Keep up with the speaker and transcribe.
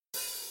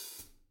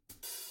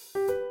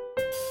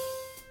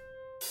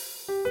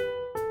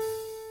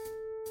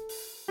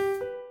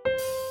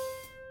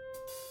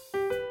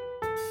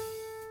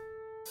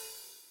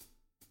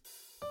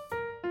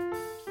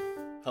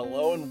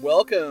Hello and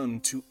welcome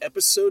to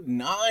episode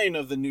 9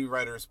 of the New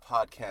Writers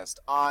Podcast.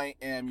 I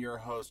am your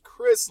host,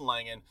 Chris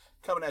Langen,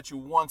 coming at you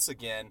once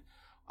again.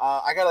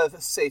 I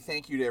gotta say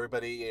thank you to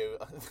everybody.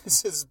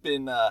 This has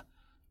been,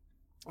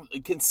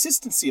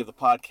 consistency of the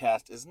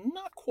podcast is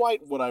not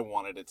quite what I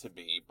wanted it to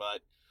be, but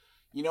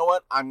you know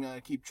what? I'm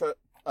gonna keep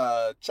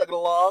chugging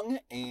along,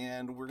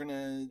 and we're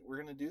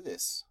gonna do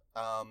this.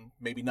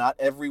 Maybe not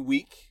every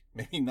week,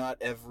 maybe not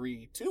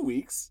every 2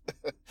 weeks,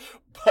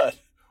 but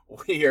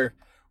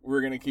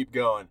we're going to keep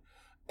going.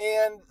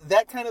 And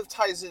that kind of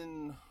ties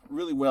in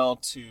really well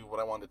to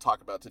what I wanted to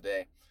talk about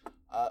today.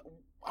 I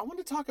want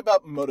to talk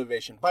about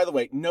motivation. By the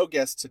way, no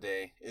guest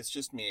today. It's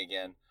just me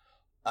again.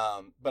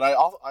 But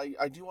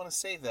I do want to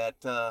say that,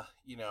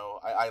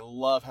 I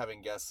love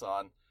having guests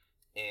on,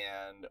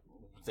 and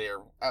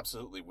there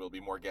absolutely will be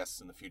more guests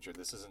in the future.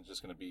 This isn't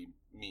just going to be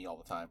me all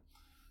the time,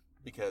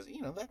 because,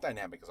 that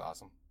dynamic is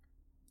awesome.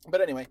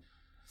 But anyway,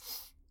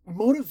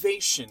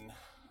 motivation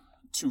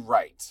to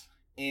write.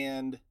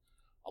 And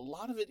a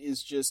lot of it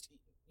is just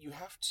you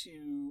have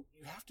to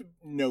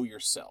know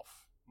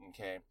yourself,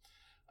 okay?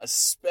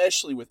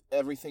 Especially with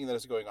everything that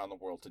is going on in the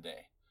world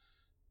today.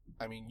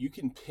 I mean, you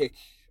can pick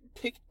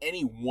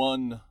any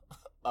one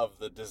of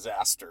the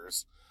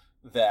disasters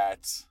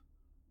that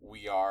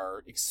we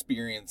are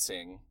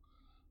experiencing.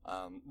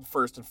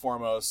 First and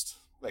foremost,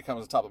 that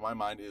comes to the top of my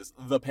mind is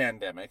the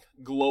pandemic,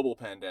 global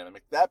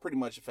pandemic. That pretty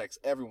much affects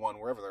everyone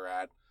wherever they're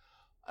at.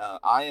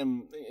 I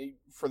am,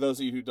 for those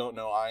of you who don't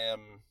know, I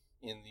am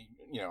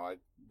I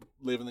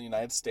live in the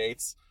United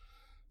States,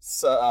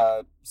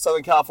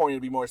 Southern California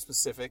to be more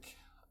specific.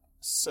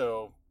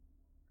 So,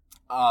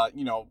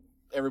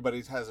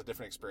 everybody has a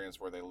different experience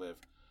where they live.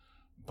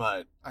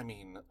 But, I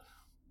mean,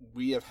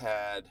 we have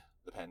had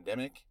the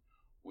pandemic,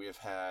 we have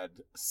had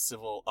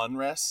civil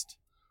unrest,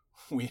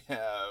 we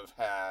have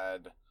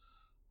had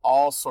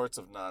all sorts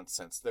of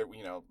nonsense. There,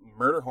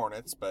 murder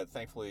hornets, but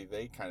thankfully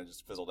they kind of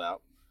just fizzled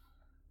out.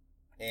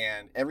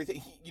 And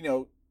everything,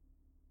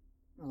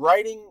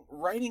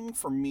 writing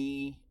for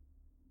me,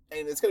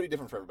 and it's going to be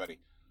different for everybody,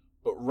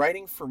 but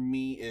writing for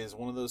me is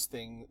one of those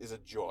things, is a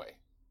joy.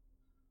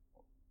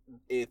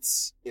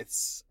 It's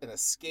an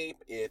escape.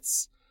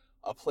 It's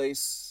a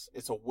place,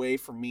 it's a way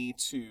for me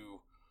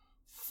to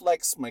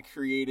flex my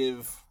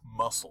creative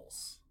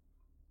muscles.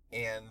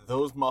 And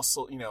those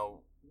muscles,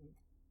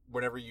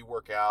 whenever you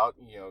work out,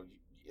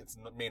 it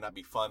may not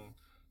be fun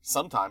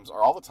sometimes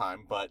or all the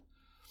time, but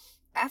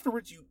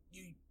afterwards, you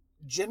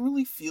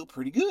generally feel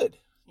pretty good.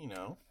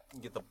 You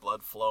get the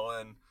blood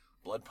flowing,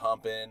 blood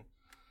pumping.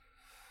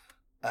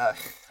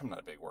 I'm not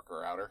a big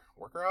worker-outer.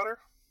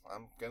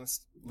 I'm going to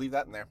leave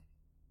that in there.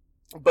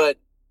 But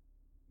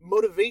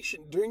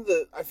motivation,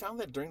 I found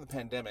that during the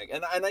pandemic,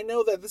 and I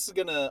know that this is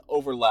going to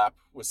overlap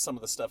with some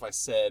of the stuff I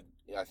said,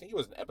 I think it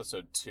was in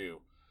episode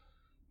 2,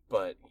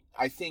 but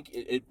I think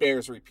it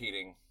bears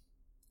repeating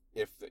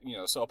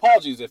so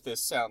apologies if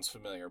this sounds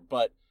familiar,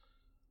 but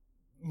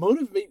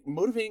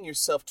motivating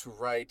yourself to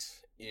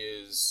write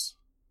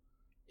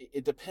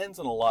it depends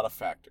on a lot of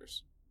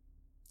factors.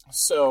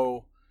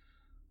 So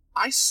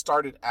I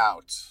started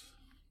out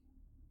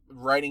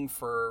writing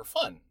for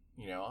fun.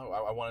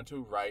 I wanted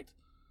to write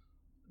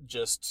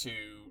just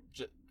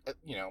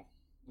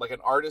like an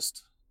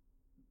artist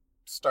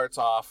starts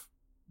off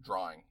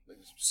drawing,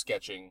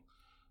 sketching,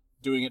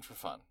 doing it for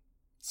fun.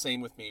 Same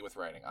with me with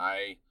writing.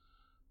 I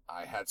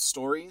had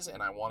stories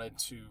and I wanted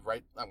to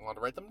write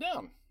them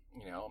down.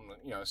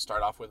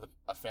 Start off with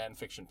a fan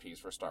fiction piece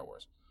for Star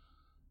Wars.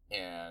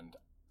 And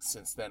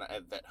since then,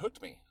 that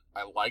hooked me.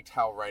 I liked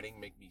how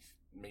writing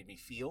made me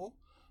feel.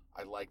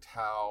 I liked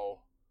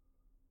how,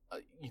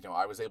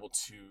 I was able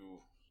to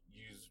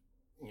use,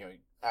 not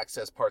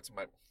access parts of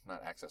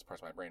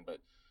my brain, but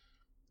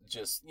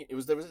just,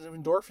 there was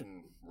an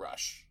endorphin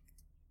rush.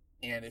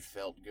 And it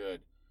felt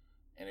good.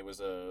 And it was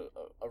a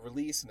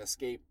release and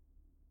escape.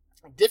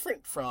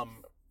 Different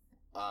from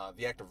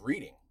the act of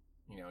reading.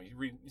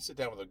 You sit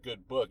down with a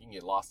good book, you can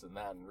get lost in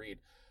that and read.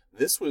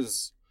 This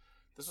was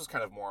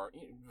kind of more,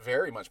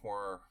 very much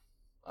more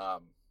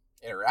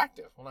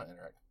interactive. Well, not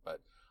interactive,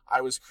 but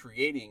I was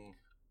creating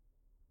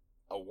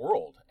a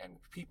world and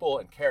people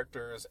and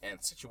characters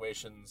and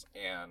situations,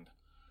 and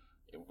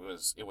it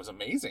was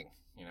amazing.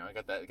 I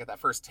got that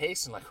first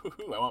taste and like,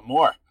 woohoo, I want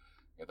more.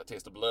 I got the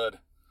taste of blood.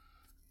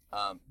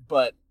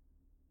 But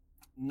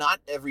not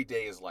every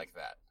day is like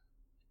that.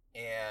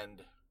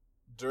 And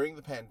during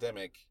the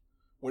pandemic,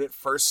 when it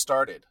first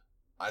started,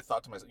 I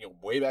thought to myself,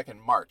 way back in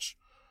March,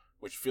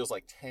 which feels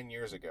like 10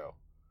 years ago,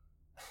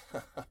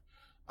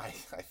 I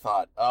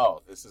thought,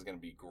 oh, this is going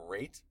to be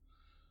great.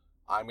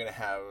 I'm going to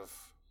have,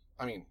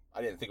 I didn't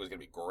think it was going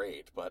to be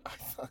great, but I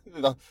thought,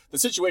 the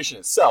situation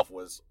itself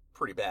was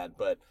pretty bad.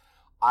 But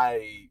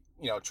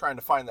trying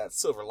to find that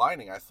silver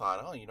lining, I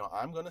thought,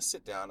 I'm going to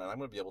sit down and I'm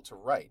going to be able to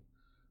write.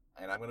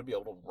 And I'm going to be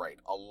able to write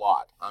a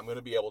lot. I'm going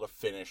to be able to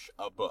finish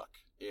a book.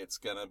 It's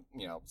going to,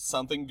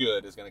 something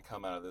good is going to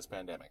come out of this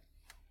pandemic.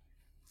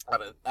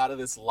 Out of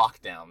this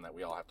lockdown that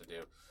we all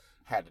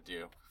had to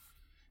do.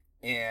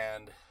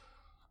 And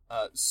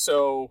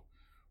so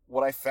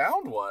what I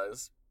found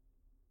was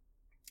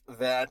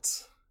that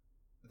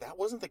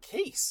wasn't the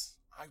case.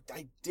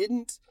 I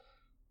didn't,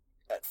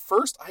 at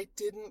first, I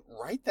didn't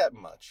write that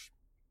much,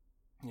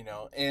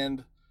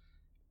 and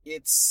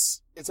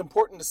it's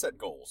important to set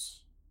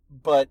goals,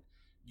 but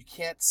you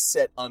can't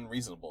set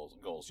unreasonable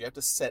goals. You have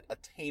to set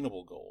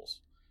attainable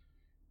goals.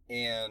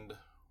 And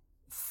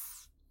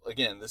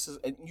again,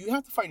 you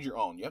have to find your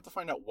own. You have to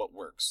find out what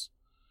works.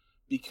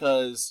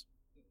 Because,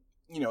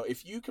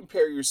 if you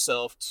compare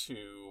yourself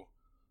to,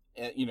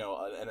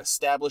 an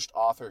established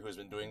author who's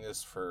been doing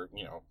this for,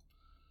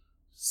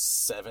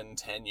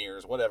 7-10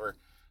 years, whatever,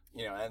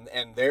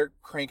 and they're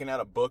cranking out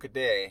a book a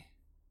day,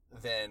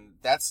 then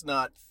that's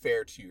not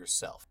fair to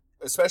yourself.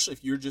 Especially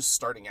if you're just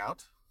starting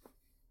out,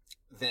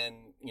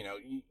 then,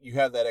 you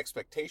have that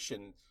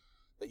expectation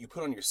that you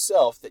put on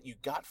yourself that you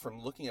got from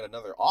looking at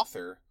another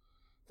author,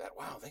 that,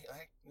 wow,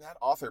 that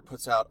author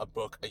puts out a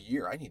book a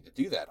year. I need to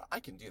do that. I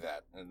can do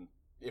that. And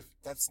if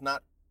that's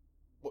not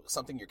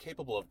something you're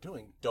capable of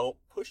doing, don't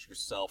push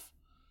yourself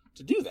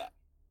to do that.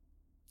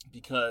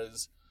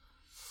 Because,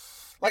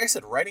 like I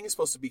said, writing is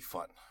supposed to be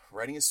fun.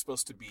 Writing is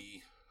supposed to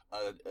be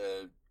a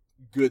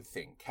good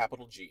thing,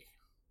 capital G,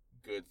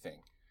 good thing.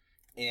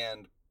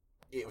 And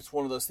it was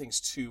one of those things,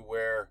 too,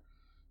 where,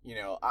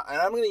 and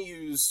I'm going to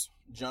use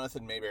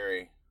Jonathan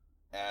Mayberry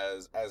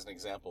as an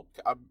example.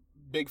 I'm a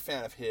big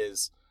fan of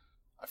his.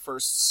 I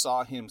first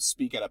saw him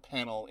speak at a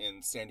panel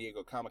in San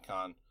Diego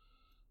Comic-Con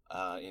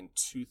in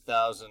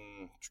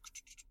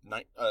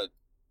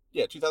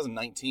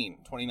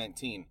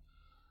 2019,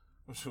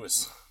 which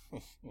was,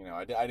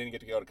 I didn't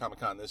get to go to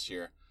Comic-Con this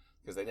year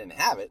because they didn't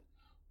have it,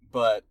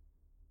 but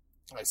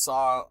I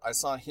saw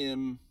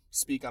him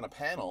speak on a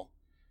panel,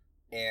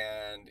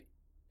 and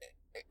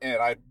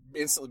I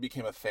instantly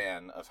became a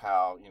fan of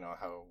how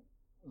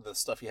the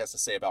stuff he has to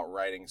say about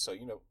writing. So,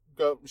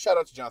 go shout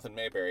out to Jonathan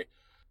Mayberry.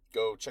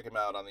 Go check him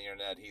out on the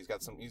internet. I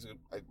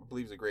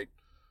believe he's a great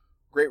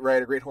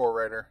writer, great horror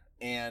writer.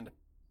 And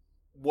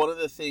one of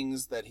the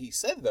things that he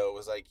said, though,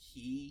 was like,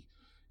 he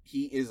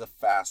is a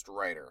fast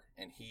writer,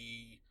 and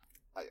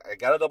I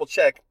gotta double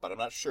check, but I'm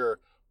not sure,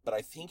 but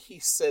I think he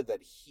said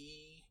that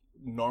he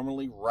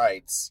normally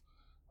writes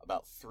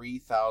about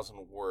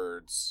 3,000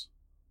 words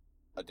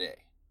a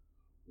day,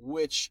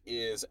 which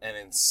is an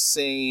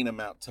insane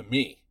amount to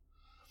me,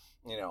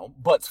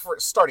 but for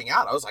starting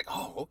out, I was like,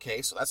 oh,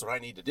 okay, so that's what I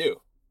need to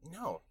do.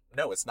 No,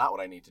 it's not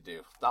what I need to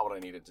do. It's not what I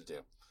needed to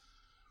do.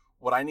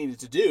 What I needed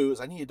to do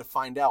is I needed to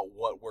find out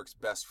what works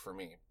best for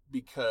me,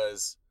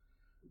 because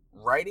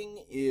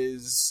writing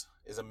is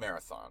a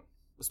marathon,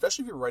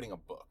 especially if you're writing a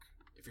book.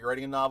 If you're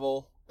writing a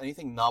novel,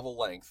 anything novel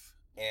length,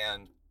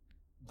 and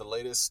the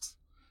latest,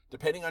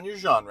 depending on your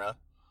genre,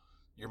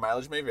 your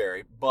mileage may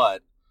vary,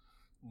 but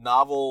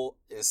novel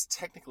is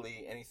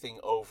technically anything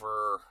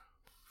over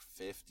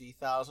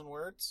 50,000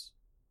 words,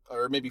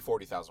 or maybe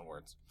 40,000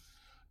 words.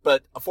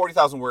 But a 40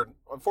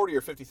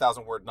 or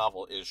 50,000 word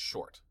novel is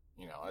short.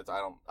 I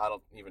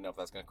don't even know if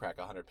that's going to crack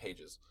 100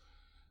 pages.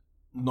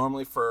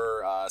 Normally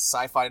for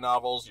sci-fi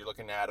novels, you're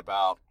looking at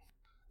about,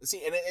 and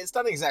it's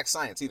not exact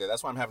science either.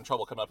 That's why I'm having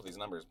trouble coming up with these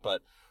numbers.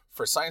 But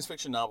for science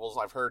fiction novels,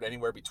 I've heard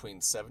anywhere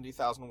between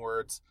 70,000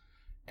 words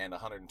and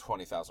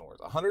 120,000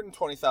 words.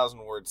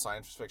 120,000 word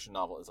science fiction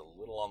novel is a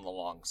little on the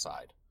long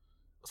side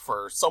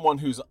for someone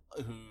who's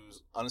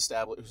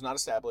unestablished, who's not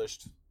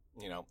established.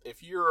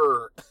 If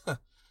you're, oh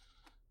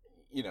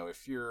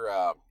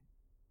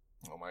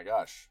my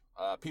gosh,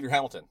 Peter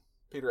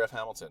F.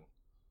 Hamilton,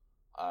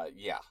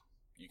 yeah,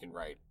 you can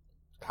write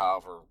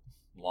however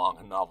long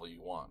a novel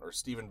you want. Or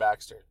Stephen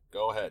Baxter,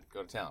 go ahead,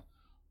 go to town.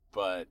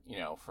 But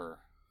for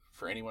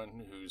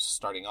anyone who's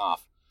starting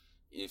off,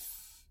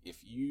 if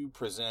you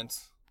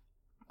present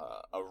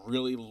a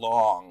really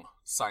long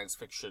science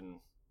fiction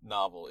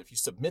novel, if you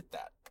submit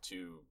that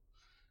to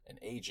an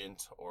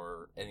agent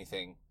or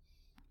anything,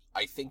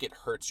 I think it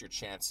hurts your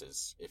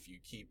chances if you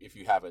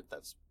have it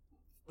that's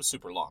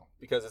super long,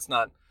 because it's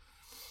not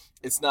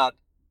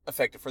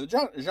effective for the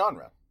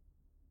genre.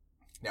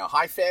 Now,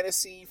 high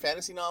fantasy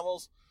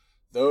novels,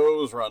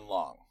 those run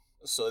long.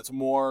 So it's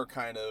more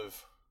kind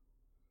of,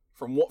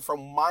 from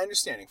my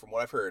understanding, from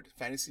what I've heard,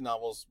 fantasy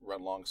novels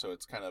run long, so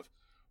it's kind of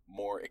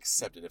more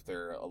accepted if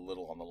they're a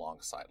little on the long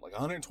side. Like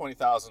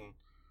 120,000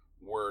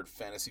 word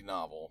fantasy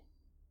novel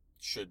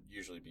should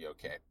usually be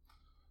okay.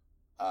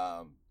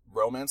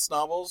 Romance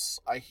novels,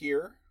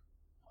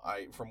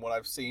 from what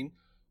I've seen,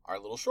 are a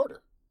little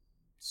shorter.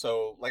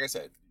 So, like I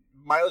said,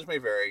 mileage may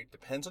vary,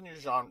 depends on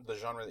the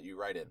genre that you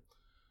write in.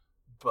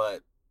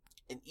 But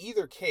in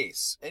either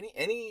case,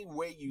 any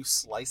way you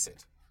slice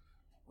it,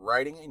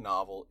 writing a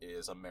novel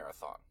is a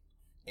marathon.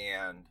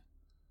 And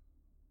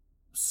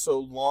so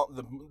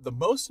long, the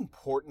most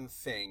important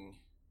thing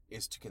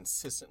is to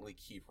consistently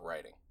keep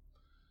writing.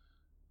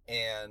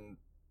 And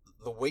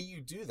the way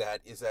you do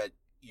that is that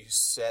you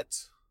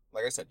set,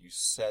 like I said, you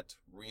set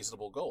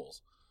reasonable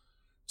goals.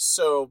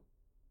 So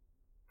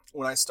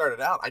when I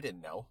started out, I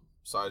didn't know.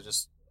 So I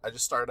just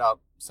started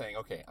out saying,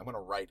 okay, I'm going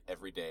to write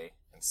every day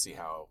and see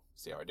how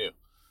I do.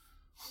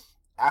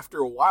 After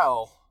a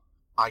while,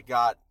 I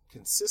got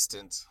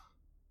consistent,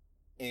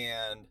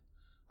 and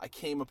I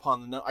came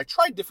upon I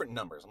tried different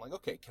numbers. I'm like,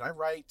 okay, can I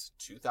write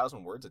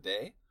 2,000 words a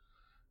day?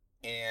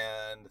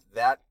 And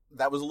that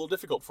was a little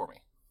difficult for me.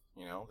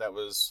 That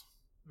was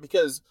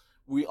because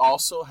we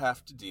also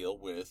have to deal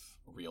with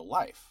real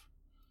life.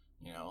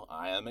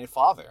 I am a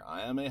father.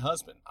 I am a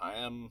husband. I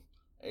am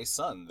a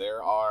son.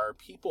 There are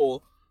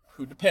people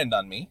who depend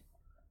on me,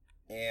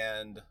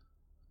 and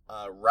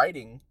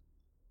writing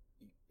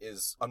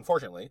is,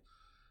 unfortunately,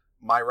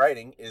 my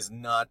writing is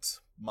not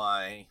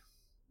my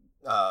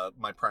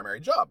primary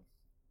job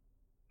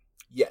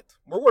yet.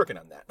 We're working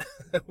on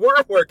that.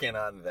 We're working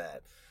on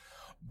that.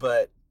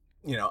 But,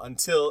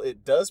 until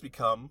it does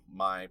become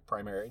my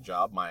primary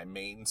job, my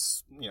main,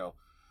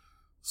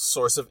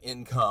 source of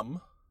income,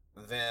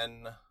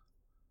 then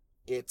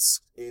it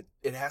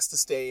has to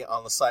stay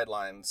on the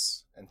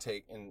sidelines and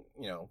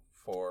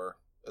for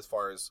as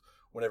far as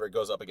whenever it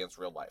goes up against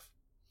real life,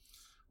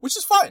 which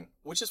is fine.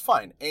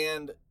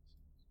 And,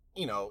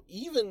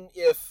 even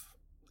if,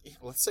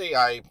 let's say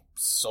I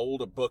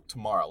sold a book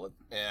tomorrow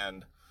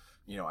and,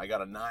 I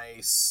got a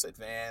nice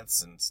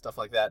advance and stuff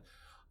like that,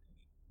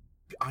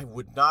 I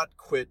would not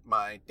quit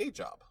my day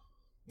job.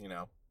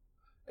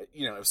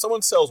 If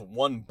someone sells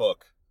one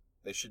book,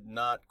 they should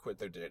not quit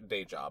their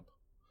day job,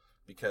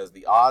 because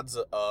the odds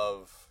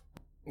of,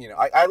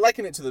 I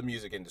liken it to the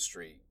music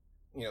industry.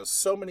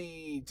 So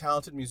many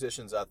talented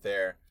musicians out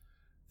there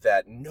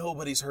that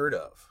nobody's heard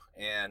of,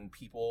 and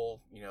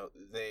people,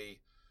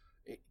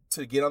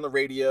 to get on the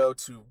radio,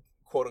 to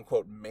quote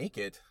unquote make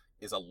it,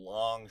 is a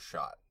long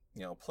shot.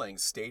 Playing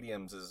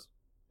stadiums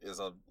is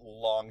a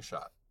long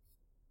shot.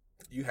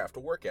 You have to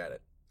work at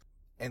it.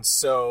 And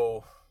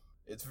so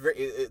it's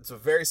a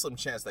very slim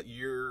chance that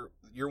your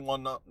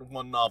one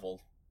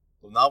novel,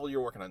 the novel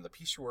you're working on, the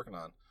piece you're working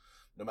on,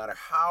 no matter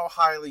how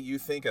highly you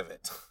think of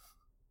it,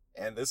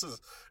 and this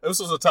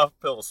was a tough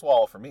pill to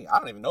swallow for me. I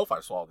don't even know if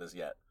I've swallowed this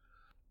yet.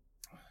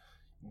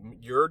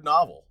 Your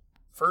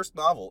first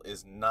novel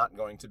is not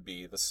going to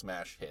be the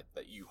smash hit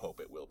that you hope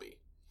it will be.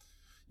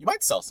 You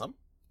might sell some,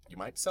 you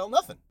might sell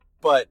nothing,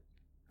 but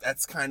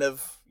that's kind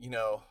of,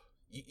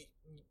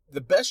 the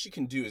best you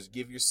can do is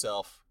give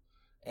yourself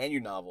and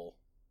your novel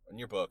and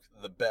your book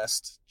the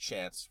best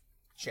chances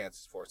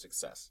for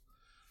success.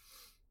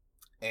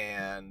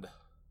 And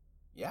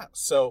yeah,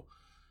 so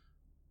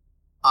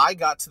I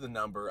got to the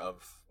number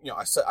of,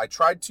 I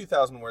tried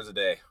 2,000 words a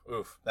day.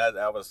 Oof, that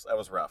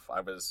was rough.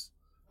 I was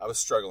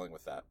struggling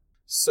with that.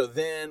 So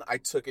then I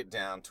took it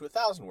down to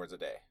 1,000 words a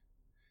day,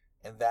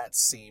 and that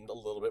seemed a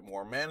little bit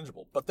more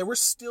manageable. But there were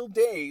still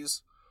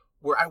days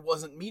where I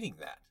wasn't meeting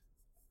that.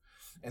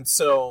 And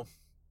so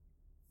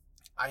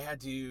I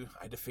had to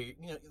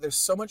figure, there's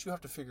so much you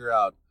have to figure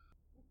out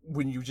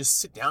when you just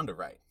sit down to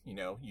write.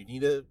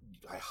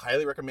 I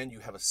highly recommend you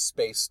have a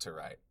space to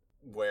write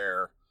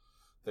where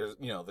there's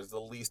the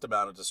least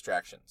amount of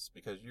distractions,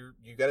 because you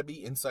got to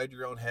be inside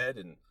your own head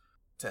and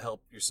to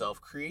help yourself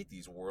create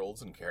these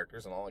worlds and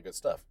characters and all that good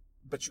stuff.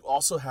 But you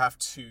also have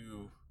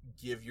to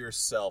give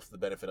yourself the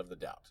benefit of the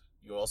doubt.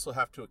 You also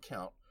have to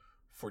account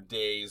for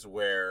days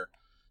where,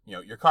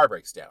 your car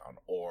breaks down,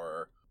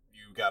 or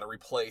you got to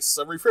replace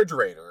a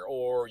refrigerator,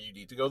 or you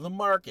need to go to the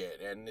market,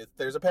 and if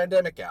there's a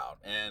pandemic out,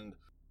 and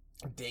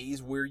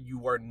days where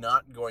you are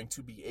not going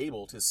to be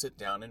able to sit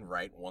down and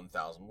write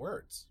 1,000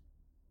 words.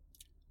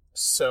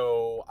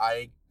 So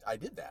I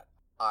did that.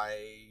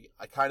 I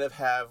kind of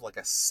have like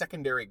a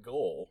secondary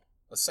goal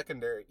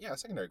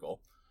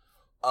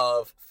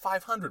of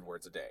 500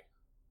 words a day.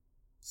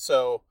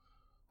 So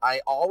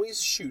I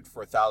always shoot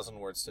for 1,000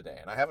 words today,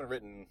 and I haven't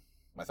written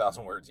my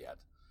 1,000 words yet.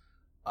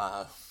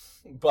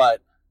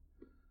 But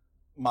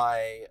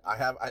I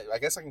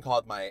guess I can call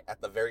it my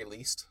at the very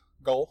least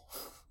goal.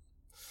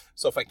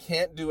 So if I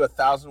can't do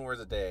 1,000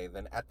 words a day,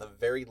 then at the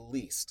very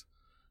least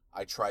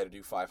I try to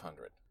do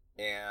 500.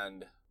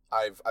 And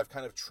I've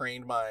kind of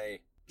trained my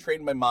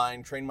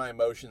mind, trained my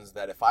emotions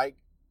that if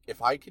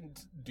I can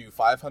do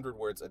 500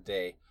 words a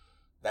day,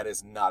 that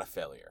is not a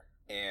failure.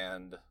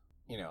 And,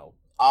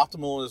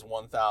 optimal is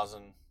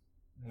 1,000,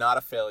 not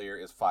a failure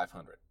is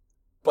 500.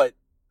 But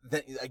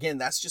then again,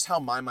 that's just how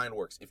my mind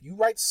works. If you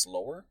write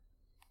slower,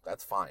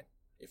 that's fine.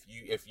 If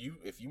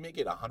you make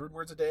it 100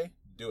 words a day,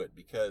 do it,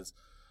 because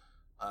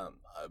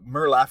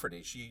Mur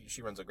Lafferty,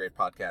 she runs a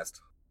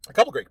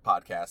couple great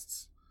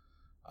podcasts.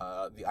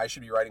 The I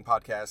Should Be Writing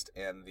podcast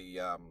and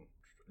the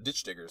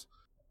Ditch Diggers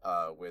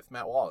with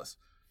Matt Wallace.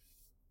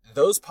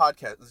 Those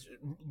podcasts,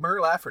 Mur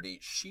Lafferty,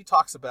 she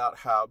talks about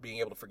how being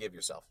able to forgive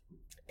yourself.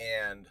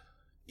 And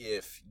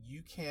if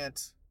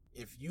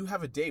you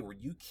have a day where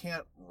you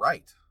can't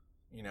write,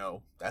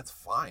 that's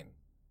fine.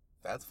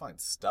 That's fine.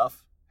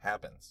 Stuff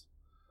happens.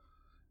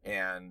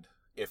 And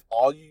if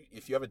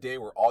you have a day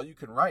where all you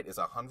can write is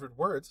 100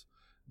 words,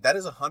 that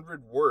is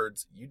 100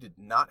 words you did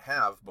not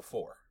have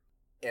before.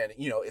 And,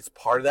 it's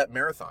part of that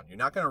marathon. You're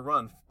not going to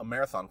run a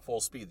marathon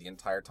full speed the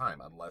entire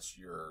time unless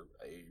you're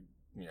a,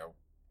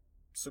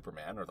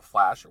 Superman or the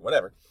Flash or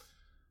whatever.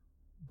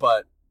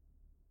 But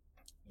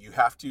you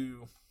have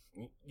to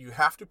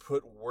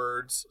put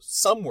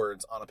some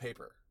words on a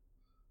paper.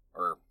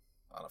 or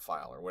on a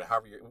file, or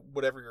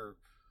whatever your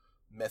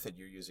method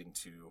you're using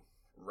to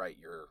write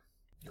your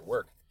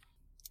work.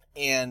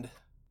 And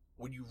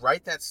when you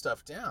write that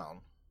stuff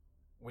down,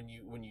 when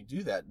you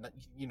do that,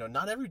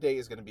 not every day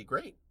is going to be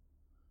great.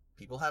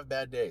 People have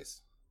bad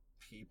days.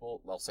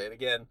 I'll say it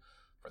again,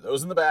 for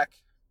those in the back,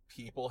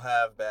 people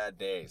have bad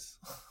days.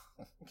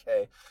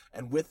 Okay?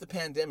 And with the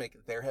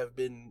pandemic, there have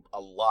been a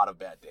lot of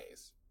bad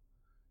days.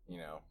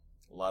 A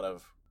lot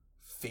of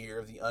fear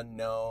of the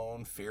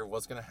unknown, fear of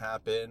what's going to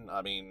happen.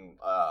 I mean,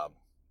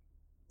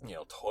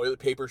 toilet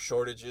paper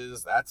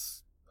shortages,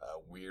 that's a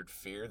weird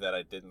fear that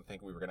I didn't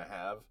think we were going to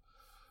have.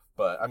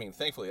 But, I mean,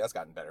 thankfully that's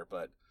gotten better.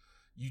 But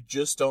you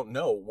just don't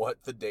know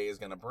what the day is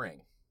going to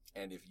bring.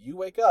 And if you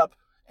wake up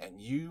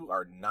and you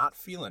are not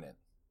feeling it,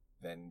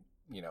 then,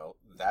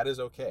 that is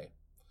okay.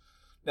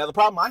 Now, the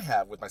problem I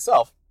have with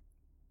myself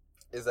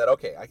is that,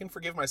 okay, I can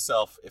forgive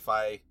myself if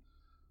I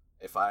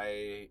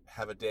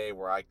have a day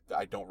where I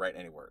don't write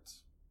any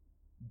words.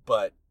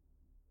 But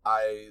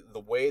the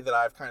way that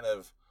I've kind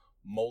of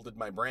molded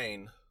my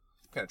brain,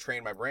 kind of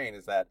trained my brain,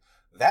 is that's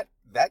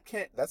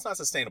not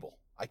sustainable.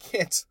 I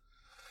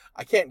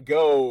can't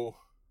go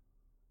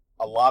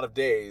a lot of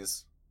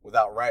days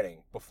without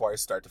writing before I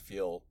start to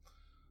feel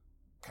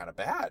kind of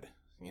bad,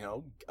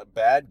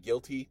 bad,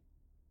 guilty.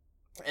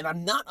 And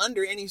I'm not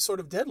under any sort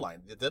of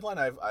deadline. The deadline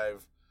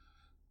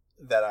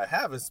that I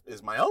have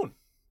is my own,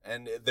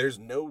 and there's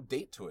no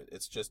date to it.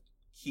 It's just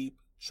keep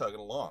chugging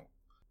along.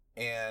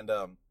 And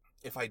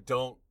if I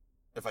don't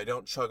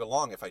chug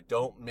along, if I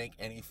don't make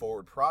any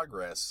forward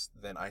progress,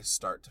 then I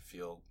start to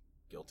feel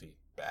guilty,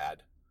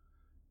 bad.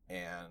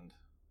 And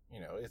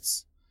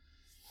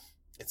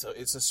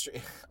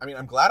I mean,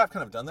 I'm glad I've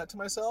kind of done that to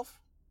myself,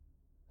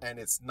 and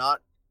it's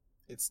not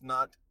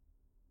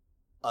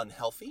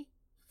unhealthy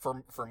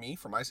for me,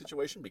 for my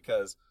situation,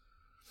 because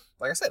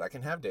like I said, I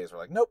can have days where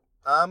like, nope,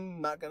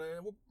 I'm not going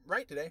to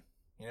write today,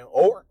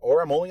 or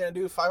I'm only going to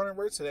do 500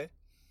 words today.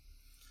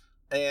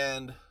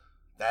 And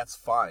that's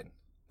fine.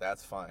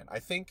 That's fine. I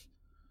think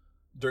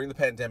during the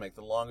pandemic,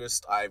 the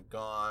longest I've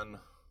gone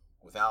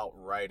without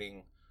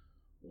writing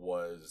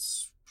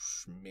was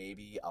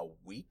maybe a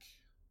week.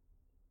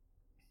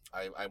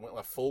 I went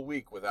a full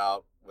week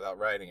without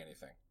writing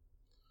anything.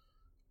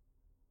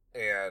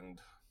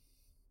 And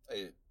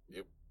it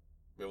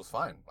was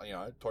fine.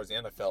 Towards the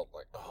end, I felt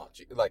like, oh,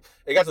 gee, like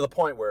it got to the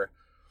point where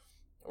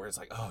it's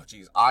like, oh,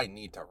 geez, I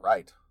need to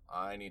write.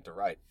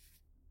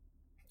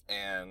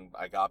 And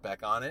I got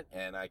back on it,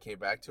 and I came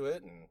back to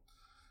it, and it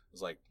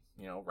was like,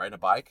 riding a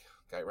bike,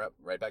 got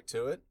right back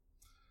to it,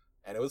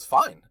 and it was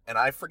fine. And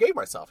I forgave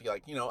myself.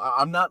 I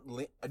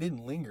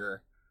didn't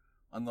linger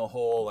on the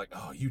whole like,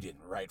 oh, you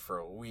didn't write for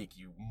a week,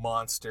 you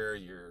monster.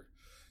 You're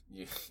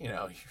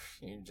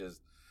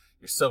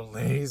so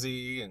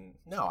lazy. And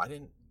no, I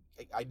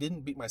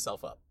didn't beat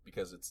myself up,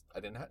 because it's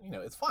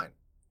fine.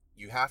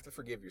 You have to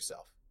forgive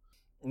yourself.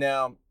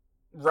 Now,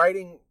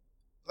 writing,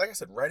 like I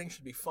said, writing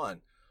should be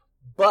fun,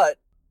 but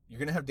you're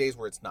going to have days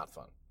where it's not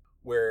fun,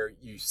 where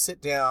you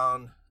sit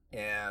down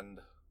and,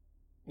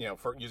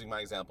 for using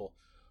my example,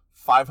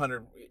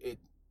 500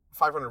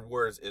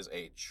 words is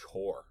a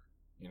chore.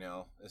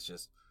 It's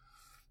just,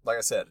 like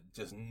I said,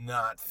 just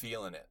not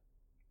feeling it.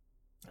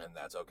 And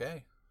that's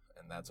okay.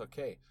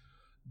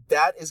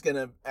 That is going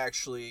to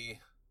actually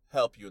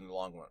help you in the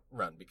long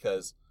run,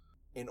 because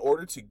in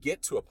order to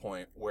get to a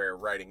point where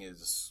writing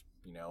is,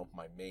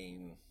 my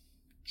main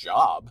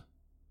job,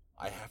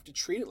 I have to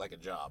treat it like a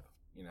job.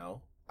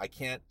 I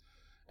can't.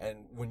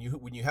 And when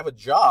you have a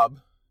job,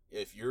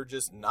 if you're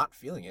just not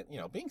feeling it,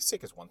 being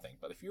sick is one thing,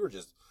 but if you were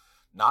just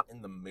not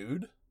in the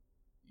mood,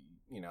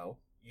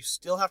 you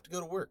still have to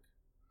go to work.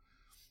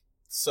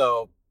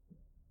 So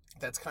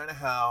that's kind of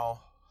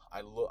how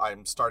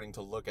I'm starting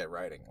to look at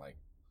writing. Like,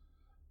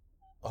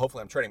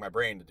 hopefully I'm training my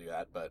brain to do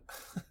that, but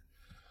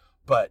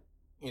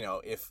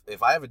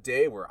if I have a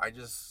day where I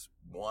just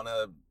want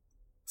to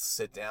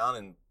sit down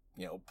and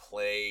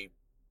play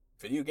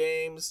video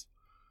games,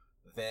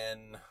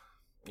 then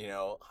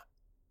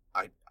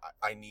I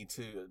need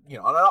to and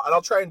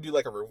I'll try and do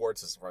like a reward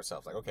system for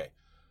myself. Like, okay,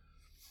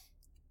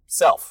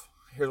 self,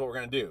 here's what we're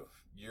gonna do.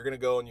 You're gonna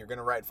go and you're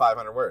gonna write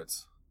 500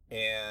 words,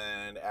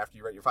 and after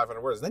you write your 500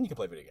 words, then you can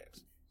play video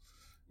games.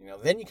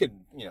 Then you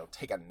can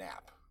take a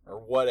nap or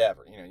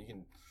whatever. You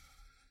can,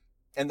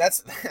 and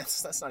that's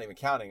not even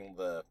counting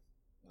the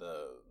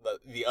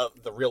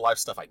real life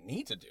stuff I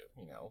need to do.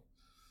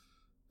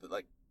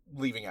 Like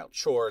leaving out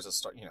chores,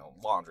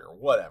 laundry or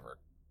whatever,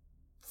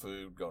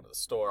 food, going to the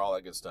store, all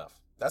that good stuff.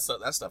 That's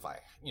stuff I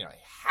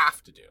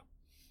have to do.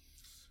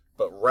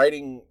 But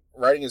writing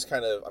is I've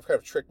kind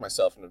of tricked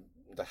myself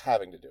into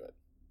having to do it.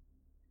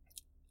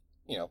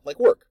 Like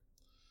work.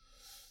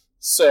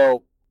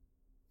 So,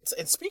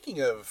 and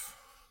speaking of,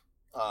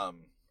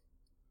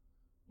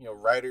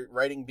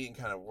 writing being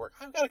kind of work,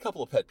 I've got a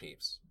couple of pet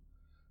peeves.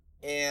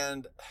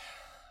 And,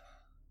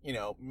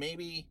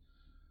 maybe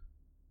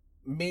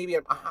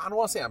I don't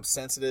want to say I'm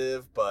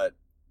sensitive, but,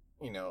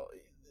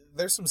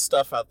 there's some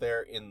stuff out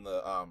there in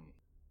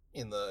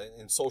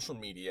social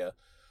media,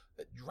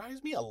 that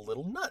drives me a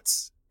little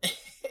nuts.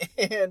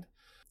 And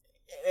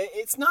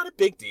it's not a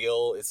big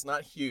deal. It's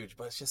not huge,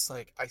 but it's just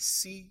like I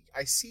see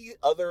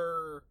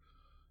other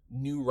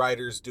new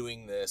writers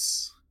doing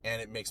this,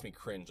 and it makes me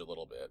cringe a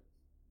little bit.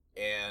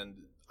 And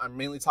I'm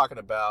mainly talking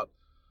about,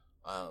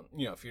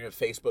 if you're in a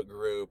Facebook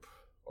group,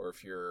 or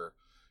if you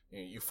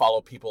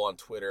follow people on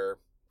Twitter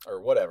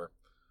or whatever,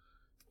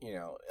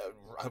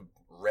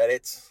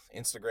 Reddit,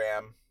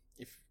 Instagram,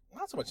 if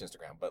not so much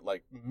Instagram, but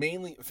like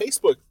mainly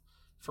Facebook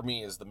for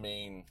me is the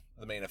main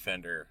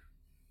offender.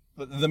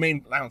 The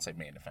main, I don't say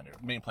main offender,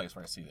 the main place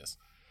where I see this.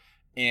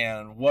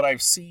 And what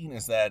I've seen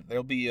is that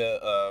there'll be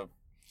a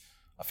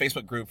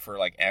Facebook group for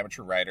like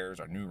amateur writers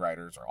or new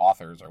writers or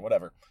authors or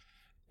whatever.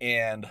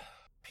 And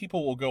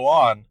people will go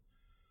on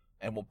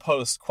and will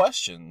post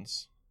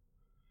questions.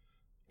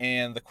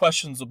 And the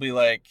questions will be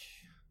like,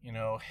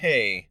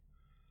 hey,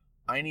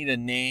 I need a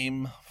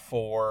name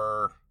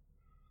for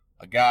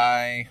a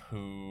guy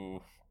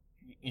who,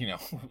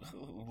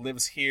 who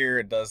lives here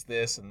and does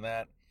this and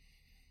that.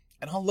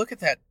 And I'll look at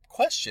that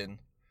question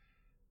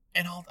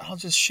and I'll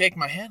just shake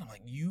my head. I'm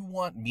like, you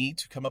want me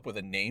to come up with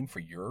a name for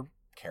your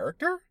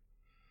character?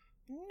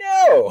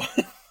 No.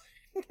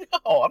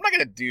 No, I'm not going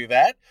to do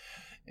that.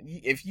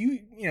 If you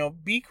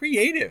be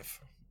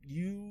creative.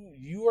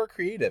 You are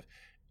creative.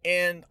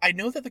 And I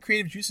know that the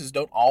creative juices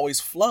don't always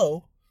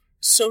flow,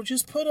 so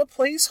just put a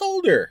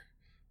placeholder.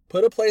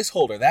 Put a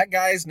placeholder. That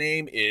guy's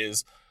name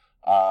is,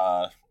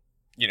 until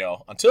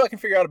I can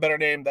figure out a better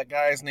name, that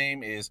guy's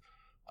name is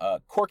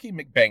Corky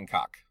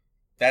McBangkok.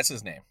 That's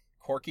his name.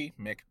 Corky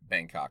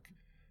McBangkok.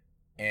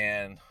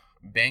 And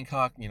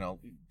Bangkok,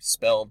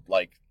 spelled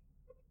like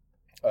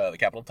the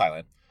capital of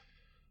Thailand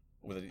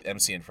with an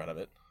MC in front of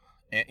it.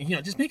 And,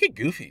 just make it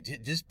goofy.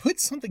 Just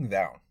put something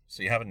down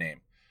so you have a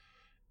name.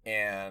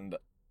 And,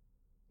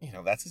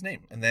 that's his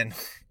name. And then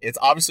it's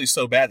obviously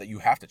so bad that you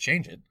have to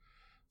change it.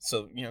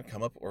 So,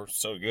 come up, or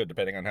so good,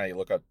 depending on how you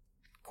look up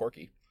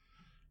Corky.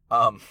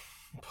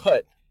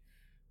 But,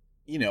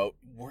 you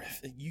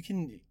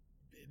can,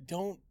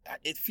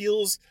 it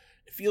feels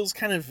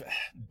kind of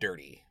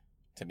dirty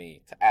to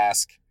me to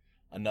ask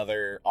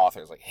another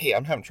author, like, hey,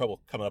 I'm having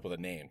trouble coming up with a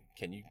name.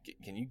 Can you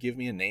give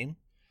me a name?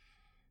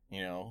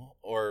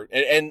 Or,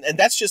 and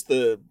that's just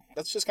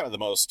kind of the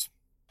most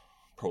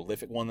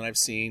prolific one that I've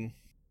seen.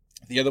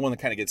 The other one that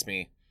kind of gets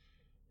me,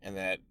 and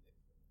that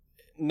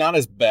not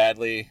as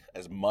badly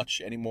as much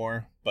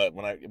anymore, but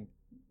when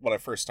I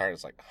first started,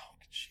 it's like, oh,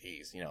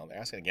 jeez, they're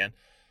asking again.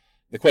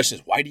 The question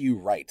is, why do you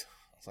write?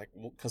 It's like,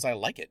 well, because I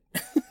like it.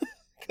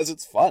 Because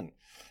it's fun.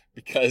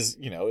 Because,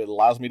 it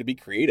allows me to be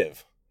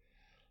creative.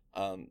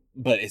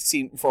 But it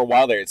seemed, for a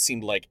while there, it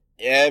seemed like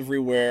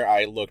everywhere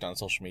I looked on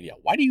social media,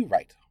 why do you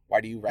write?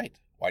 Why do you write?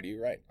 Why do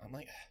you write? I'm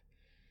like,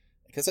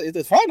 because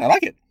it's fun. I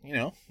like it.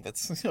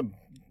 That's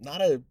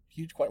not a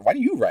huge question. Why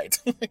do you write?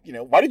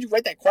 Why did you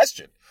write that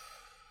question?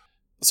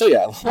 So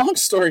yeah, long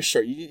story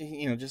short,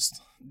 you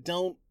just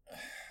don't.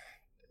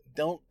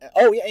 Oh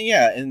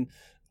yeah, and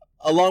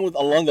along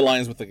the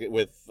lines with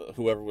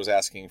whoever was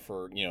asking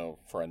for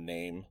for a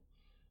name,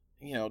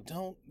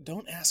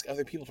 don't ask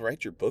other people to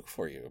write your book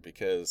for you,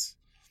 because,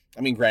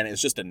 I mean, granted,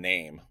 it's just a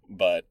name,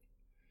 but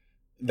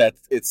that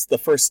it's the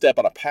first step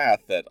on a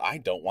path that I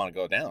don't want to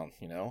go down.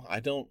 I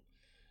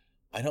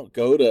don't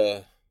go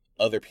to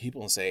other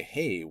people and say,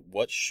 hey,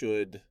 what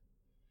should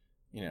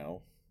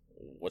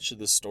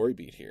this story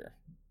be here?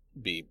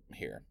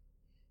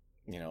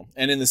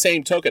 And in the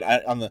same token,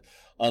 on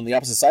the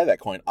opposite side of that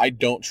coin, I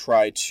don't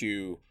try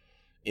to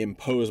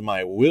impose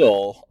my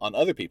will on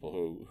other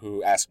people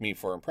who ask me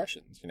for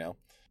impressions.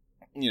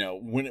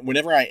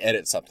 Whenever I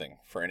edit something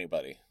for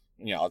anybody,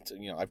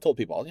 I've told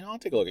people, I'll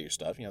take a look at your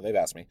stuff. They've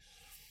asked me,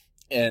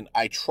 and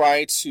I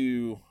try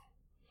to,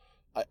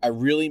 I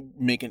really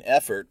make an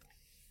effort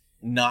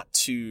not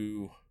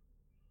to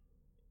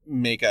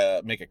make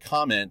a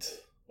comment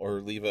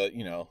or leave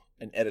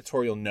an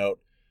editorial note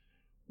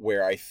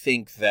where I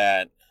think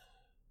that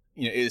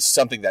is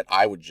something that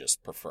I would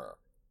just prefer,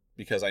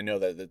 because I know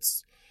that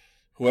it's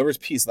whoever's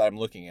piece that I'm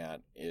looking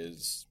at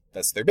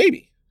that's their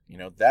baby.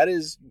 That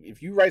is,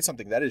 if you write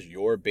something, that is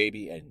your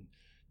baby, and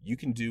you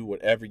can do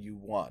whatever you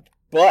want.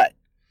 But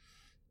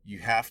you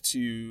have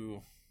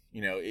to,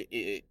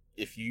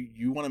 if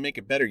you want to make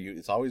it better,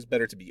 it's always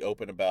better to be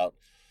open about,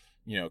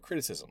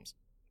 criticisms.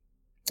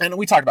 And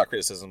we talked about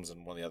criticisms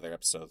in one of the other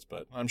episodes,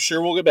 but I'm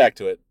sure we'll get back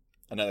to it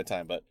another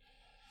time. But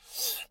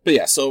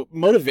yeah, so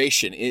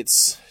motivation,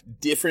 it's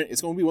different.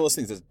 It's going to be one of those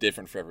things that's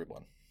different for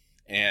everyone.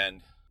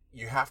 And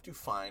you have to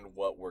find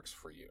what works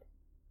for you.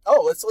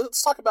 Oh,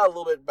 let's talk about a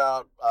little bit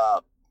about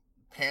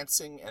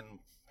pantsing.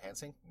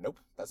 Nope,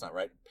 that's not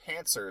right.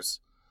 Pantsers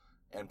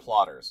and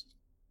plotters.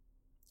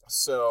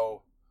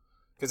 So,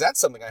 because that's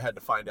something I had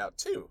to find out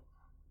too.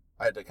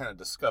 I had to kind of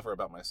discover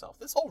about myself.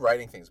 This whole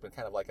writing thing has been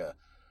kind of like a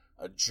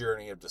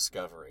journey of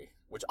discovery,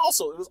 which it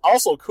was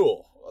also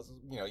cool.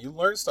 You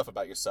learn stuff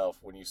about yourself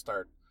when you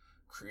start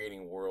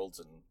creating worlds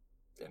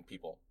and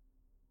people.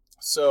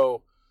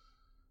 So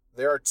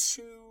there are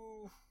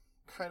two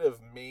kind of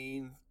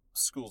main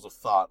schools of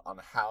thought on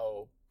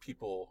how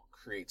people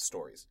create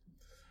stories.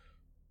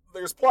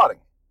 There's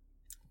plotting.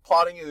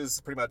 Plotting is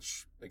pretty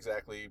much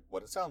exactly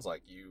what it sounds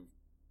like.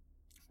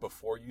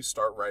 Before you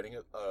start writing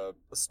a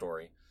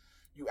story,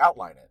 you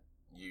outline it.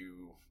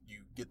 You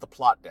get the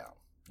plot down.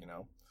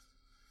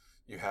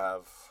 You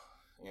have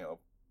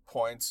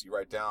points. You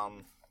write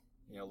down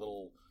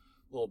little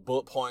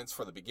bullet points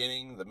for the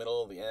beginning, the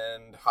middle, the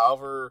end.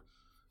 However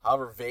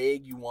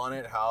vague you want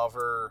it,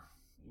 however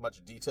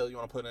much detail you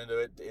want to put into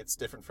it, it's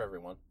different for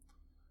everyone.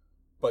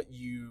 But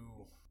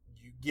you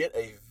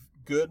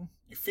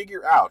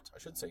figure out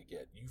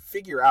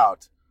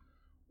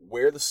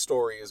where the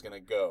story is going to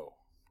go.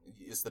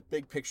 It's the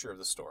big picture of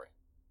the story.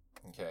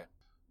 Okay.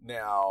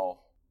 Now,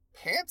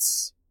 I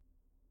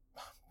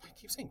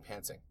keep saying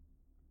pantsing.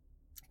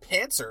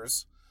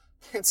 Pantsing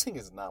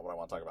is not what I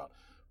want to talk about.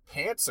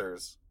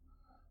 Pantsers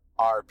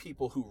are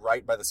people who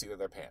write by the seat of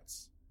their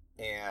pants.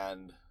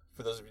 And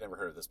for those of you who've never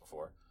heard of this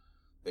before,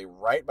 they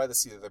write by the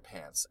seat of their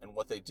pants. And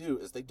what they do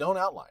is they don't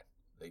outline.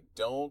 They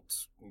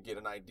don't get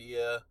an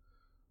idea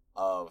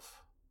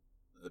of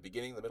the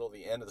beginning, the middle,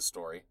 the end of the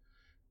story.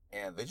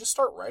 And they just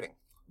start writing.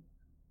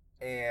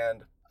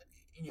 And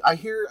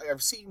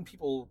I've seen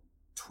people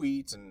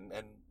tweet and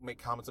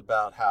make comments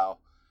about how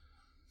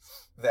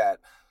that,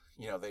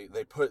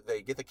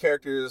 they get the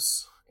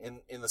characters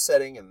in the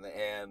setting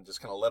and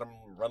just kind of let them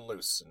run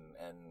loose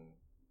and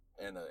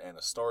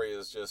a story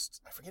is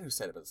just, I forget who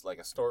said it, but it's like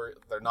a story.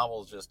 Their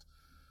novel is just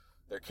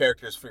their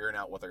characters figuring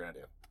out what they're gonna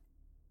do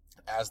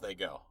as they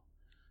go,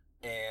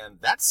 and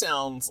that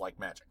sounds like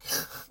magic.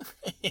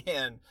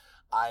 And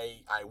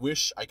I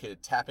wish I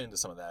could tap into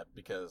some of that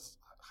because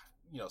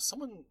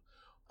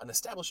an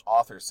established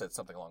author said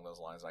something along those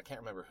lines. I can't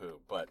remember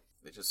who, but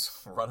they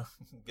just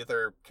get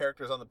their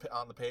characters on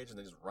the page and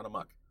they just run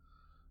amok.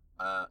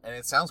 And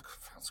it sounds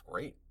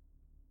great.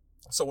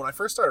 So when I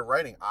first started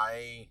writing,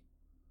 I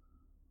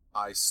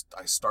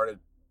started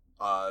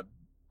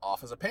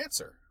off as a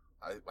pantser.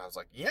 I was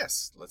like,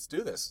 yes, let's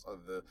do this.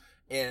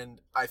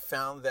 And I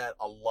found that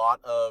a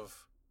lot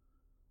of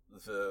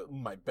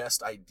my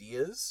best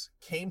ideas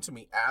came to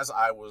me as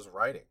I was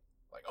writing.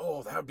 Like,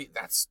 oh,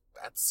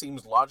 that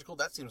seems logical.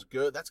 That seems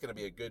good. That's going to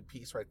be a good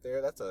piece right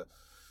there. That's a,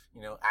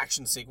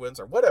 action sequence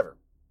or whatever.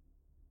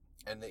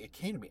 And it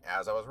came to me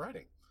as I was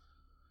writing.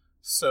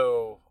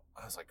 So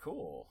I was like,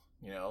 cool.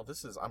 I'm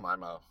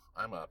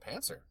a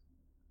pantser.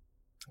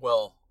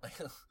 Well,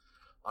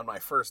 on my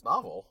first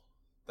novel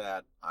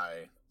that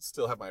I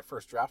still have my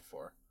first draft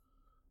for,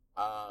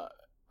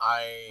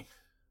 I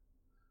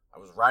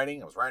was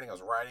writing,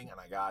 and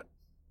I got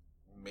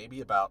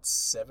maybe about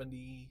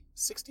 60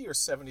 or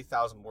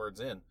 70,000 words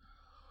in.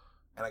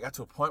 And I got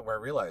to a point where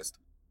I realized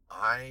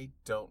I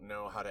don't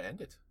know how to end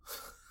it.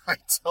 I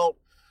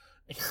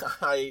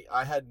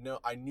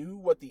knew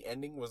what the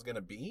ending was going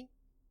to be,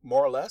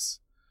 more or less.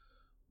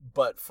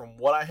 But from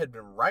what I had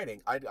been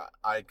writing,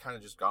 I'd kind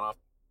of just gone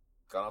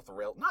off the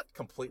rail. Not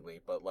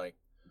completely, but like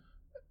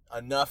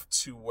enough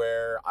to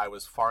where I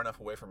was far enough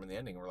away from the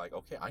ending. We're like,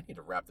 okay, I need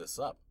to wrap this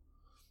up.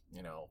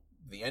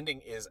 The ending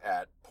is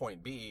at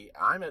point B.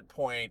 I'm at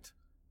point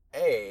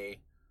A,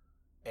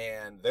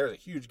 and there's a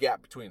huge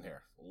gap between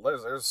here.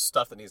 There's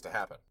stuff that needs to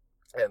happen.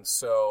 And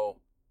so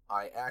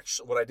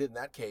what I did in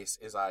that case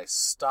is I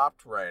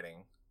stopped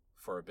writing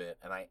for a bit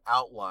and I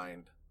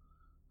outlined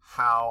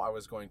how I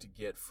was going to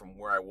get from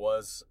where I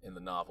was in the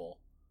novel,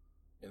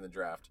 in the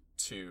draft,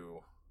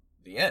 to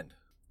the end.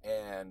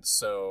 And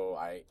so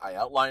I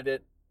outlined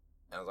it,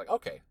 and I was like,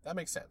 okay, that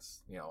makes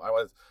sense.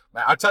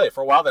 I'll tell you,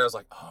 for a while there, I was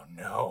like, oh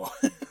no,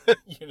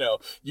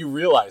 you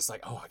realize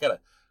like, oh, I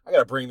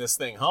gotta bring this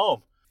thing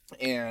home,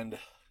 and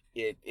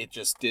it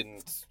just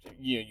didn't.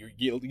 You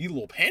get a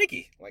little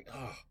panicky, like,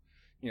 oh,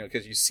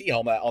 because you see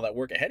all that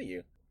work ahead of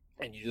you,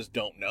 and you just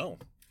don't know.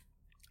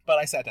 But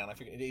I sat down, I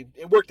figured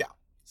it worked out.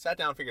 Sat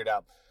down, figured it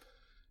out,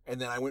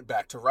 and then I went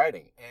back to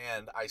writing,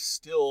 and I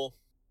still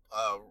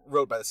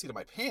wrote by the seat of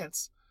my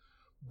pants,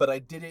 but I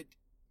did it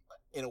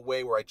in a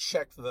way where I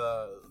checked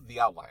the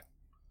outline.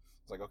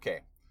 I was like,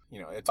 okay,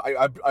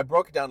 I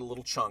broke it down into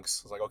little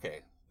chunks. I was like,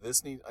 okay,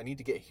 I need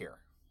to get here.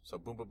 So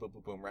boom, boom, boom,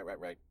 boom, boom,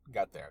 right,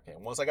 got there. Okay,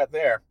 and once I got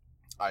there,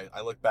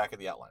 I looked back at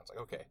the outline. I was like,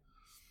 okay,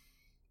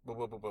 boom,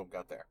 boom, boom, boom,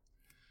 got there,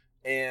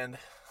 and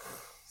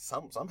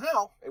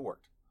somehow it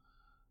worked.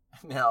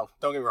 Now,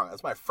 don't get me wrong,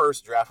 that's my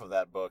first draft of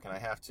that book, and I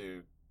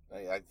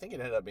think it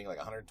ended up being like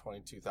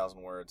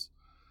 122,000 words.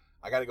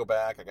 I got to go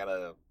back.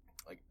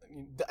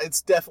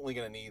 It's definitely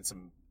going to need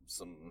some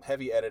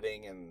heavy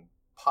editing and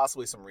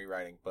possibly some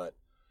rewriting, but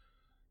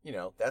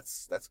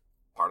that's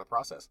part of the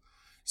process.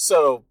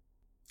 So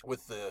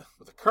with the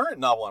current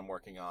novel I'm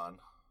working on,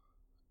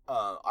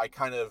 I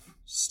kind of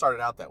started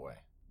out that way,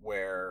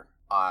 where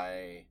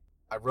I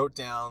wrote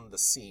down the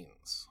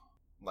scenes,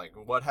 like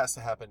what has to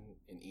happen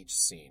in each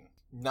scene.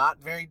 Not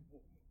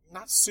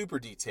super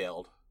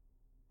detailed,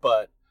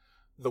 but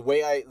the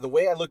way I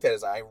looked at it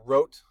is I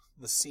wrote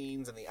the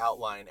scenes and the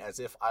outline as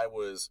if I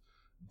was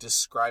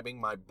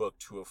describing my book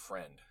to a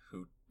friend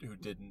who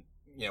didn't,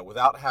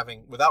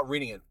 without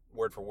reading it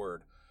word for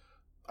word.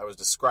 was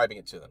describing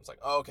it to them. It's like,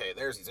 oh, okay,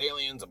 there's these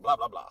aliens and blah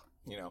blah blah.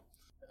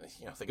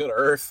 If they go to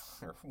Earth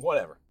or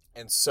whatever.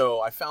 And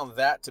so I found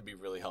that to be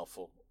really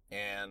helpful.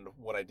 And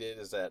what I did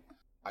is that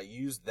I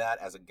used that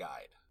as a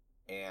guide.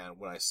 And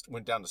when I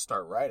went down to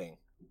start writing,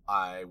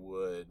 I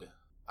would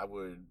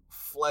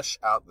flesh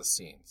out the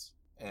scenes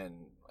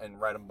and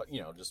write them,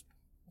 just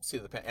see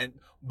the pen.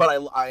 But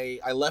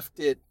I left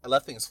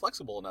things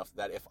flexible enough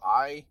that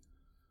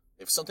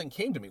if something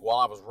came to me while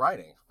I was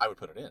writing, I would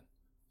put it in.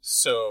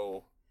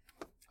 So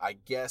I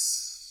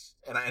guess,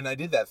 and I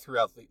did that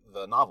throughout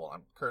the novel.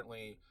 I'm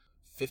currently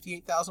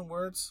 58,000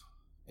 words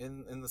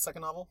in the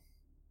second novel.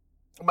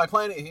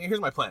 Here's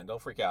my plan.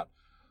 Don't freak out.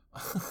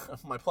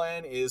 My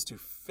plan is to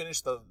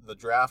finish the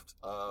draft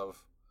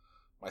of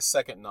my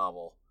second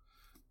novel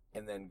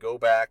and then go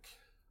back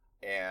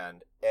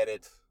and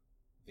edit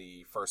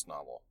the first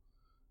novel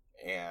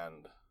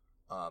and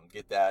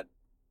get that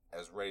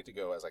as ready to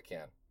go as I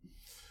can.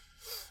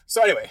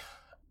 So anyway,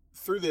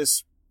 through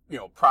this,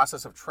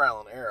 process of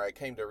trial and error, I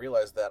came to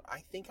realize that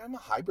I think I'm a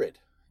hybrid.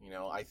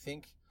 I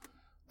think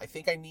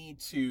I need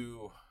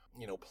to,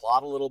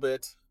 plot a little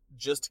bit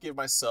just to give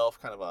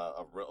myself kind of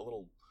a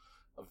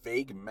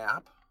vague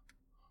map.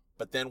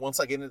 But then once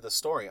I get into the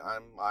story,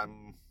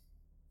 I'm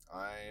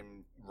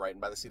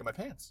writing by the seat of my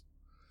pants.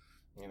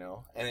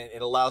 And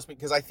it allows me,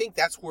 because I think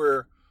that's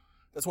one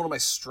of my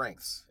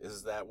strengths,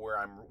 is that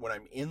when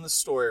I'm in the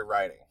story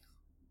writing,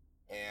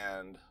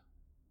 and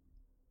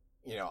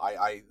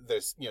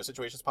there's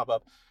situations pop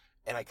up,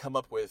 and I come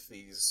up with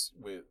it's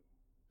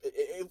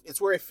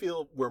where I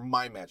feel where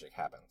my magic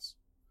happens.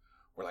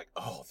 We're like,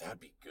 oh, that'd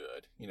be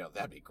good.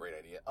 That'd be a great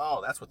idea.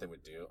 Oh, that's what they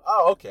would do.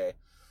 Oh, okay.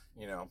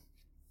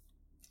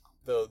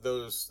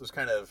 Those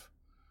kind of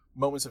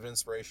moments of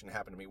inspiration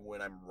happen to me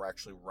when I'm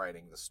actually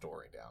writing the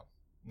story down,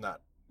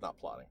 not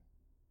plotting.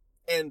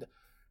 And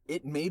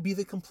it may be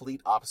the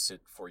complete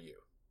opposite for you.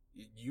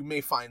 You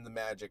may find the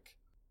magic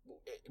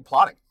in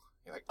plotting.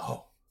 You're like,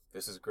 oh,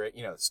 this is great.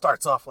 It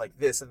starts off like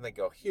this, and they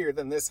go here,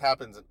 then this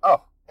happens, and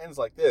ends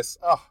like this.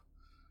 Oh,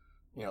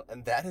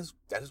 and that is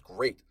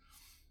great.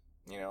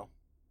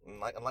 And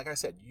like I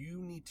said, you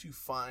need to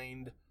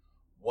find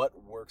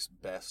what works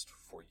best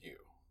for you.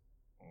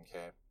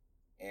 Okay,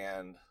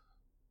 and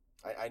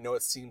I know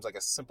it seems like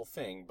a simple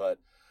thing, but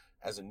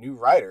as a new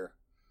writer,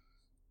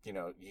 you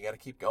got to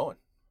keep going.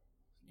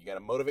 You got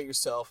to motivate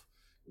yourself.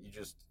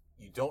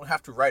 You don't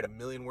have to write 1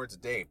 million words a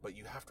day, but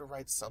you have to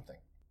write something.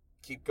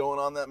 Keep going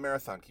on that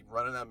marathon. Keep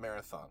running that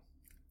marathon.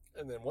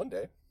 And then one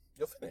day,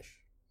 you'll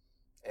finish.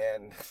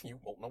 And you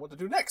won't know what to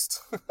do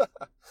next.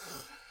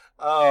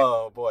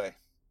 Oh, boy.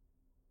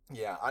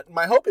 Yeah,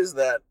 my hope is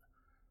that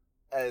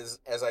as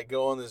I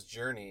go on this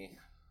journey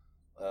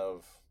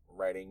of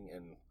writing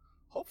and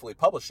hopefully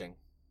publishing,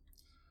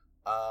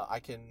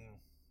 I can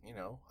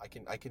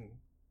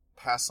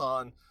pass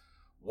on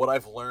what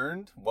I've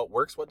learned, what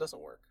works, what doesn't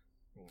work.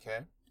 Okay?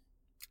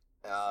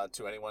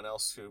 To anyone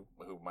else who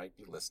might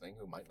be listening,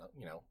 who might not,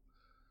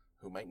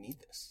 who might need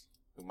this,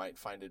 who might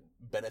find it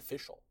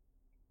beneficial.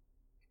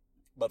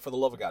 But for the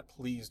love of God,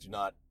 please do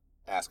not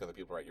ask other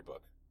people to write your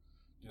book.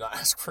 Do not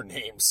ask for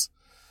names.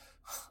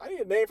 I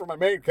need a name for my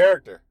main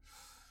character.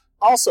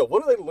 Also,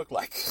 what do they look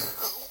like?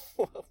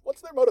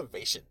 What's their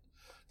motivation?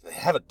 Do they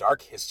have a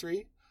dark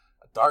history?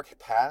 A dark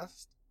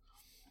past?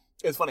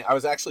 It's funny. I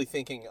was actually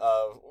thinking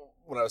of,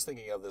 when I was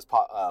thinking of this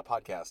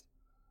podcast,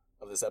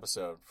 of this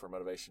episode for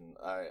motivation,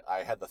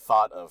 I had the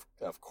thought of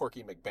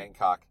Corky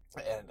McBangcock,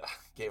 and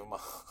gave him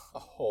a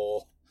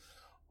whole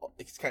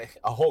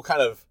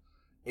kind of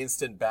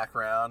instant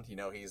background.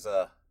 He's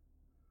a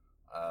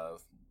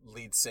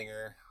lead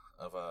singer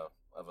of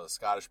a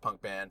Scottish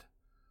punk band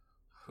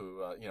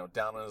who,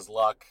 down on his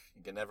luck,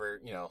 he can never,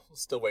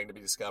 still waiting to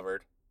be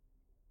discovered.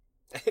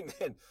 And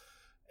then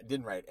I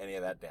didn't write any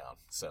of that down.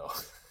 So,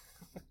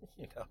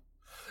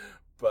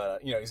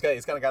 but, he's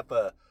kind of got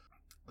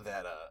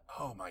that,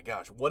 oh my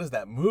gosh, what is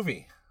that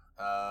movie?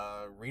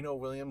 Reno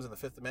Williams in the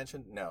Fifth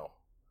Dimension? No.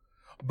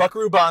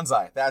 Buckaroo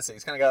Banzai. That's it.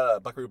 He's kind of got a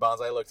Buckaroo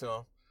Banzai look to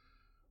him.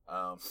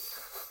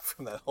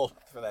 From that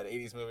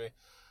 80s movie.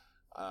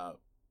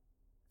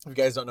 If you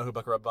guys don't know who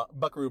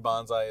Buckaroo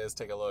Banzai is,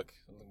 take a look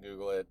and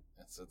Google it.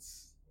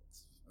 It's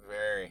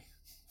very,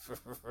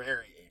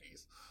 very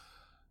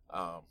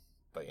 80s.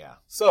 But yeah.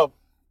 So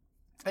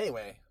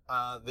anyway,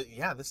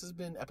 this has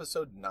been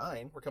episode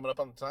 9. We're coming up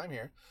on the time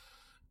here.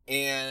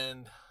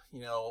 And,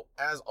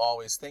 as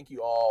always, thank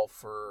you all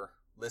for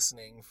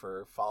listening,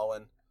 for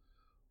following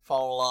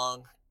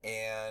along.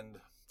 And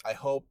I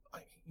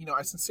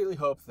sincerely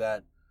hope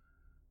that,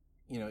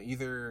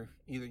 either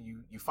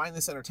you find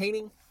this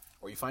entertaining,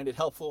 or you find it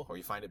helpful, or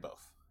you find it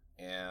both.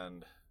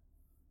 And,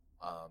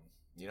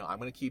 I'm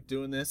going to keep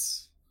doing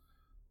this.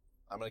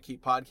 I'm going to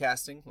keep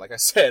podcasting. Like I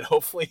said,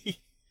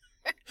 hopefully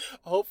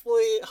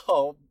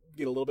I'll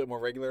get a little bit more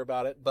regular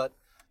about it. But,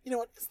 you know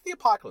what? It's the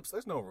apocalypse.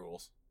 There's no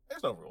rules.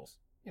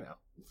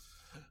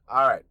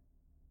 All right.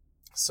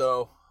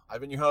 So,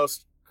 I've been your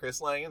host, Chris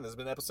Langan. This has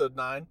been episode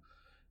 9.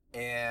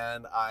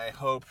 And I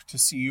hope to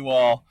see you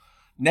all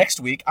next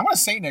week. I'm going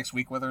to say next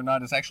week, whether or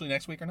not it's actually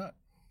next week or not.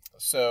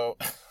 So,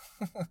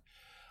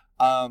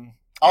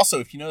 also,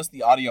 if you notice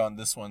the audio on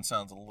this one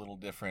sounds a little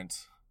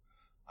different,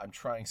 I'm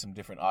trying some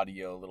different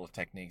audio, little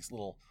techniques,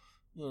 little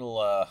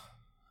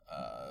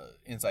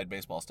inside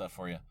baseball stuff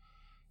for you.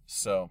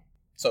 So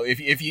if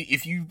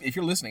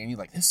you're listening and you're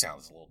like, this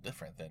sounds a little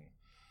different, then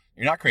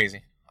you're not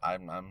crazy.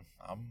 I'm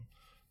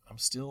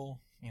still,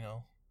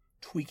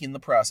 tweaking the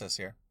process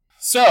here.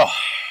 So,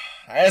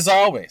 as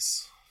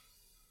always,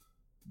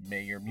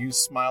 may your muse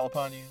smile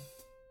upon you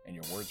and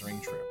your words ring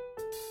true.